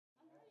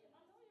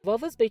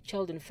Walvis Bay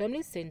Child and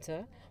Family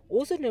Center,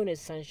 also known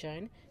as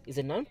Sunshine, is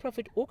a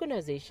non-profit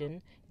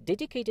organization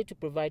dedicated to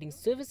providing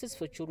services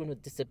for children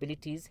with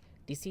disabilities,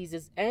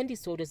 diseases and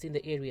disorders in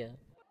the area.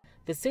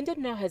 The center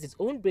now has its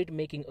own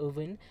bread-making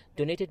oven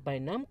donated by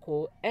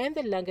NAMCO and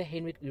the Langa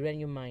Henrik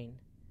uranium mine.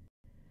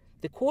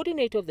 The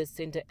coordinator of the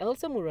center,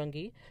 Elsa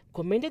Murangi,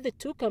 commended the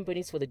two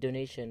companies for the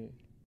donation.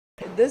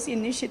 This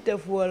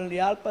initiative will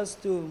help us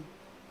to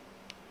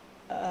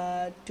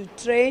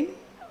train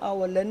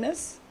our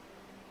learners,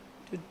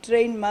 to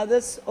train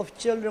mothers of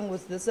children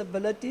with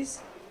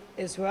disabilities,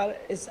 as well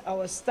as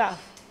our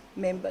staff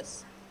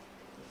members.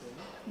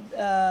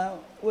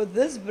 With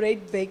this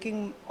bread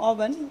baking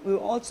oven, we will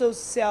also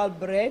sell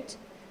bread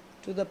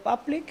to the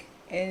public,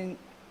 and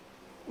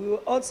we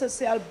will also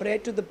sell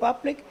bread to the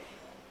public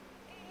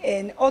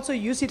and also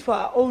use it for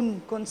our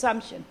own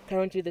consumption.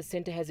 Currently, the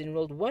center has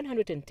enrolled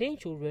 110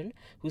 children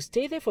who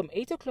stay there from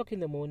 8 o'clock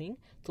in the morning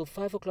till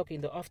 5 o'clock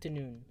in the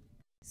afternoon.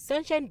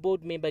 Sunshine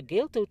board member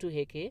Gail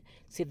Totuheke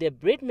said their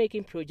bread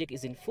making project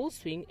is in full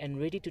swing and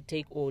ready to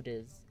take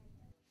orders.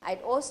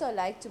 I'd also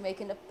like to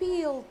make an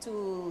appeal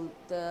to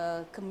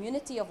the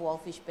community of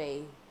Walvis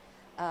Bay,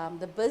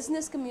 the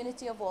business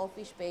community of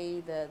Walvis Bay,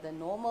 the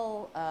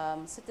normal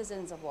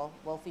citizens of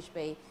Walvis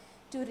Bay,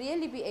 to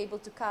really be able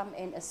to come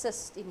and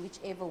assist in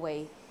whichever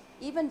way,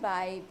 even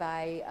by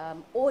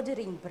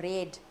ordering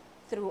bread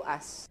through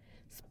us.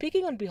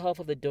 Speaking on behalf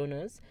of the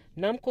donors,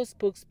 NAMCO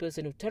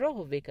spokesperson Utara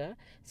Hoveka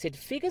said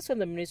figures from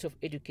the Ministry of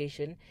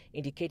Education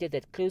indicated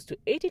that close to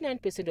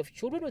 89% of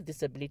children with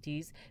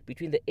disabilities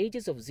between the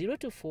ages of 0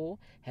 to 4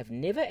 have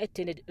never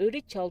attended early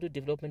childhood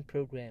development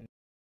program.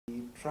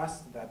 We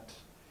trust that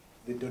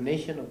the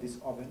donation of this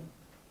oven,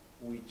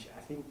 which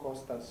I think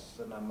cost us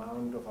an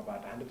amount of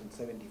about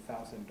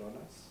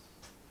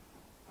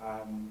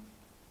 $170,000,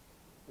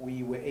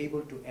 we were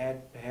able to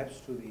add perhaps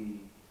to the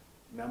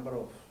number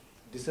of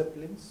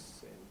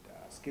disciplines and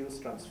skills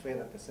transfer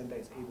that the center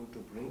is able to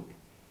bring.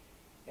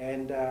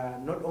 And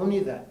not only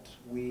that,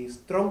 we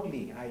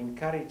strongly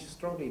encourage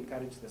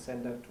the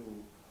center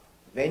to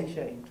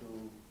venture into,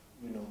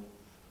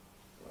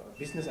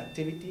 business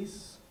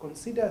activities,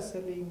 consider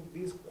selling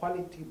these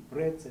quality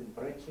breads and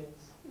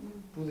breakfast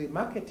to the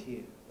market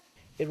here.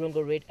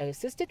 Irongo Red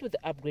assisted with the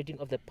upgrading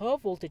of the power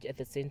voltage at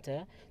the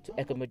center to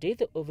accommodate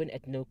the oven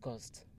at no cost.